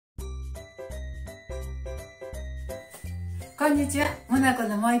こんにちは、モナコ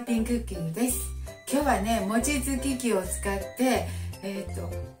のもう一品クッキングです。今日はね、餅つき機を使って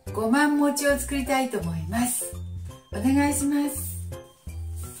ごま餅を作りたいと思います。お願いします。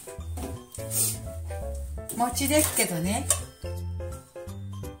餅ですけどね、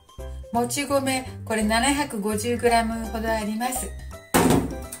もち米、これ 750g ほどあります。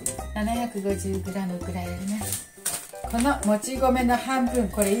 750g くらいあります。このもち米の半分、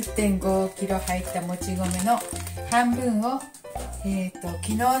これ 1.5kg 入ったもち米の半分を、昨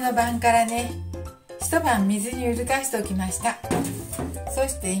日の晩からね、一晩水にうるかしておきました。そ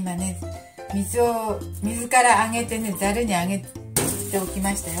して今ね、水から上げてね、ざるに上げておき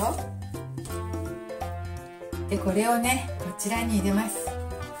ましたよ。でこれをね、こちらに入れます。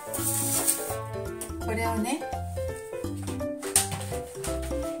これをね、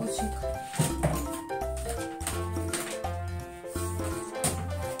どうしようか。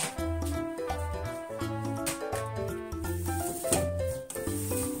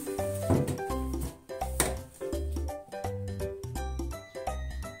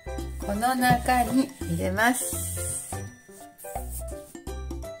この中に入れます。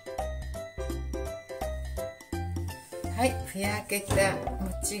はい、ふやけた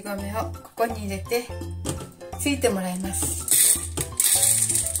もち米をここに入れてついてもらいます。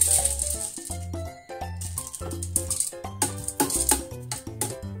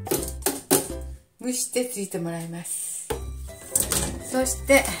蒸してついてもらいます。そし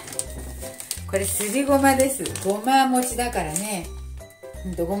てこれすりごまです。ごま餅だからね、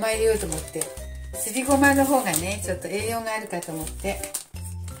ごま入れようと思って、すりごまの方がね、ちょっと栄養があるかと思って、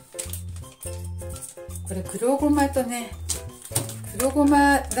これ黒ごまとね、黒ご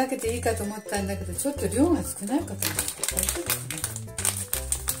まだけでいいかと思ったんだけど、ちょっと量が少ないかと思って、大丈夫で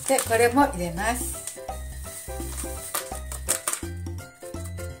すね。でこれも入れます。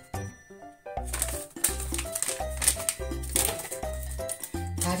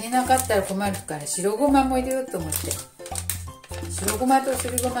足りなかったら困るから白ごまも入れようと思って、白ごまとす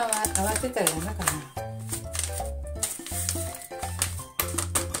りごまは合わせたらダメかな。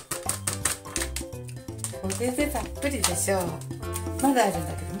これでたっぷりでしょう。まだあるん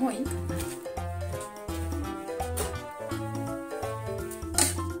だけど、もういいか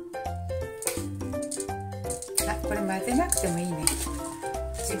な。あ、これ混ぜなくてもいいね。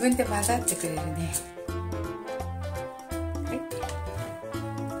自分で混ざってくれるね。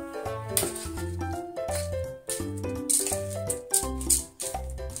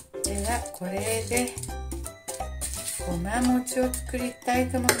これでごま餅を作りたい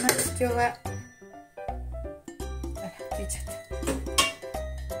と思います。今日はついちゃっ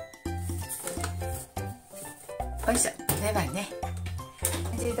た。よいしょ。ではね、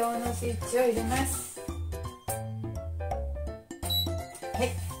自動のスイッチを入れます。はい。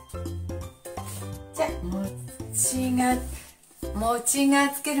じゃあ餅が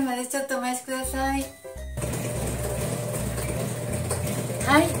つけるまでちょっとお待ちください。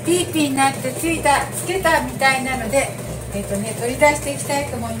はい、ピーピーになってつけたみたいなので、取り出していきたい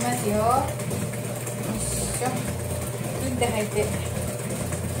と思いますよ。よいしょ。ピンで履いて、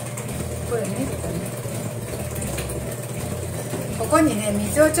これね、ここにね、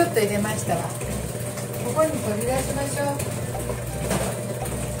水をちょっと入れましたわ。ここに取り出しましょう。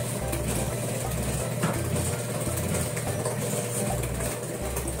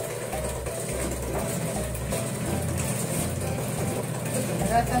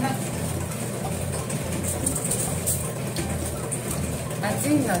熱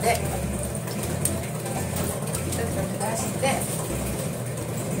いのでちょっと濡らして、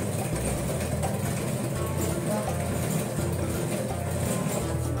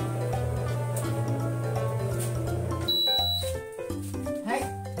はい、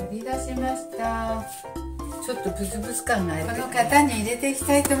取り出しました。ちょっとブツブツ感がある。この型に入れていき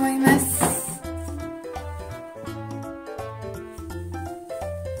たいと思います。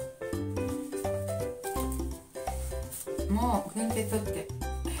もう踏んで取って、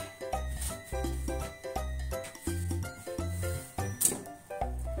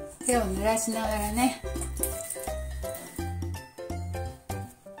手を濡らしながらね、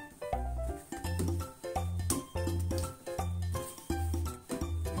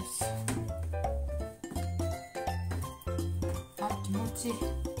あ、気持ちいい。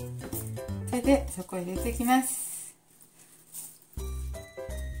手でそこ入れていきます。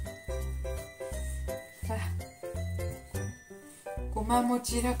ごま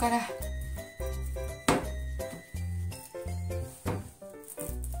餅だから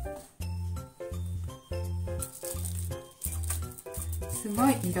すご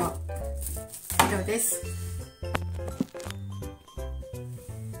い色です。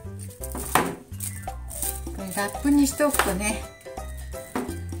これラップにしておくとね、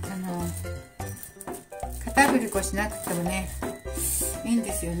片栗粉しなくてもねいいん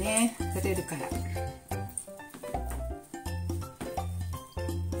ですよね、取れるから。よ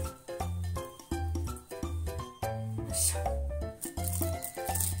いしょ。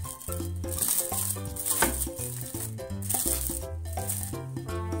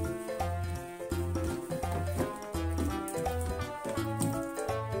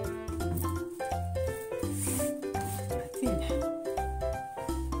熱いね。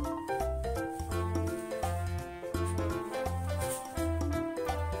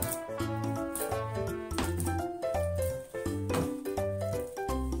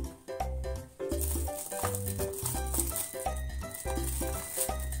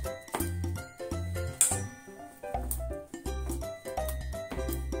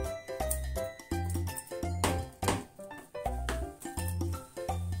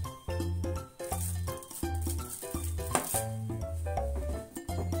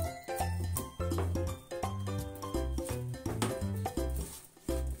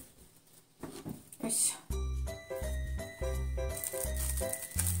よいしょ。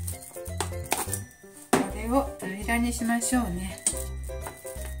これを平らにしましょうね。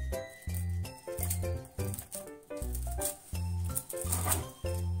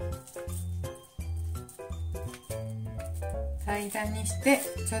平らにして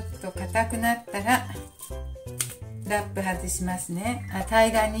ちょっと硬くなったらラップ外しますね。平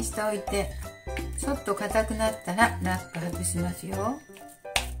らにしておいてちょっと硬くなったらラップ外しますよ。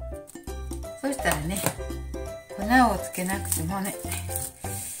そしたらね、粉をつけなくてもね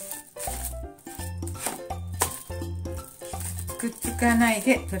くっつかない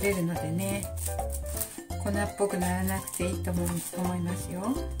で取れるのでね、粉っぽくならなくていいと思いますよ。お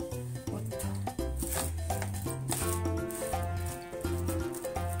っと、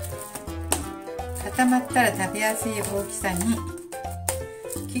固まったら食べやすい大きさに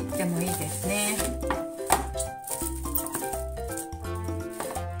切ってもいいですね。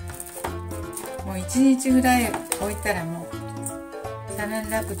もう1日ぐらい置いたらもうサラン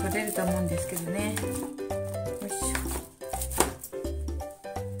ラップ取れると思うんですけどね。よいしょ。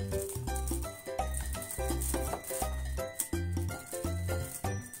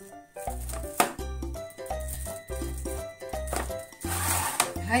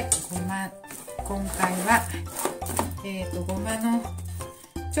はい、今回はごまの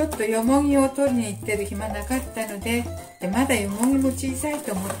ちょっとよもぎを取りに行ってる暇なかったので、まだよもぎも小さい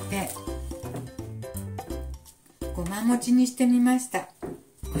と思ってごま餅にしてみました。よ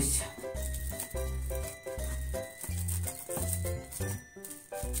いしょ。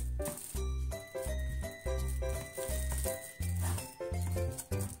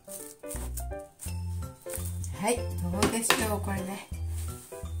はい、どうでしょうこれね。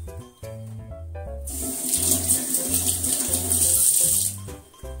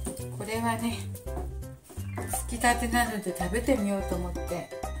これはね、つきたてなので食べてみようと思って。よ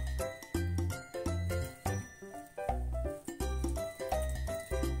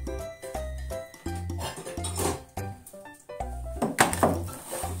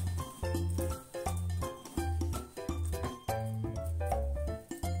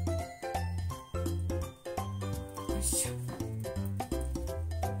いしょ。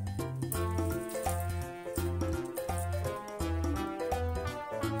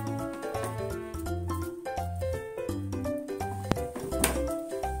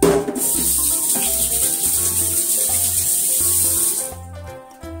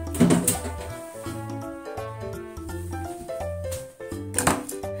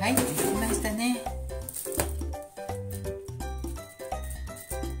はい、できましたね。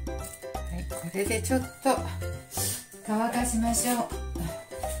はい、これでちょっと乾かしましょう。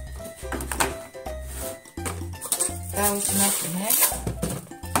蓋をしますね。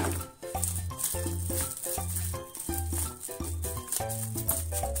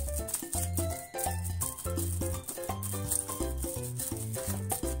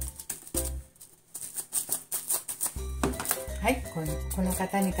はい、この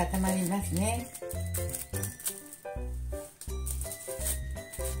型に固まりますね。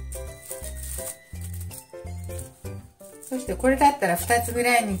そしてこれだったら2つぐ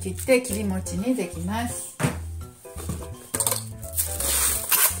らいに切って切り餅にできます。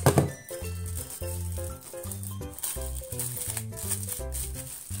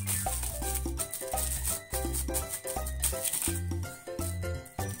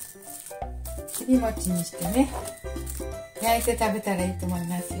切り餅にしてね、焼いて食べたらいいと思い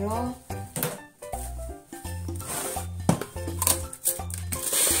ますよ。よ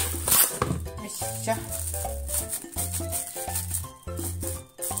いしょ。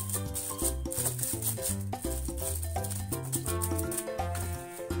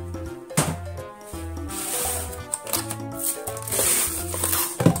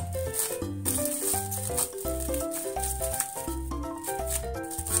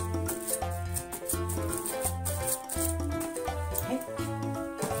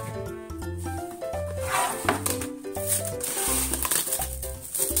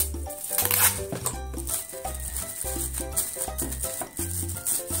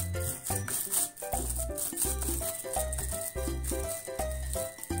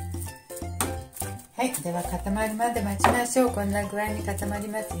はい、では固まるまで待ちましょう。こんな具合に固まり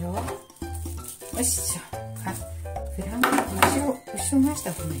ますよ。よいしょ。あ、フランク後ろがし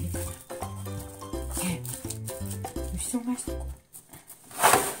た方がいいかな。後ろがした方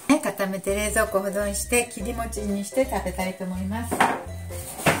が。固めて冷蔵庫保存して切り餅にして食べたいと思います。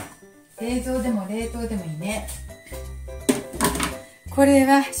冷蔵でも冷凍でもいいね。これ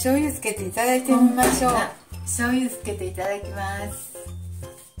は醤油つけていただいてみましょう。醤油つけていただきます。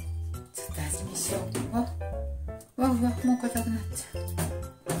ちょっと味見しよう。わもう硬くなっちゃう。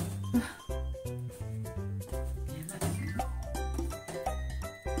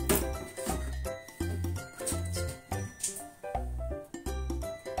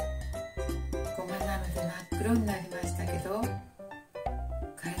ごまなので真っ黒になりましたけど、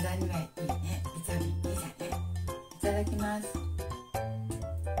体にはいいね。ビタミン E だね。いただきます。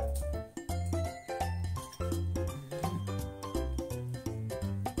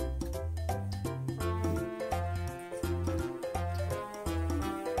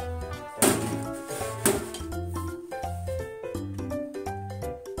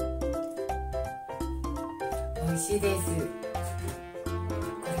美味しいです。こ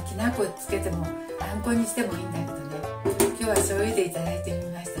れきな粉つけてもあんこにしてもいいんだけどね、今日は醤油でいただいて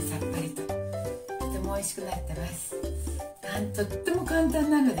みました。さっぱりととても美味しくなってます。とっても簡単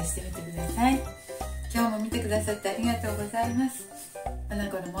なのでしてみてください。今日も見てくださってありがとうございます。モナ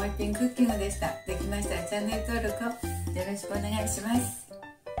コのもう一品クッキングでした。できましたらチャンネル登録をよろしくお願いします。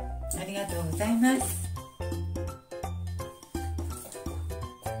ありがとうございます。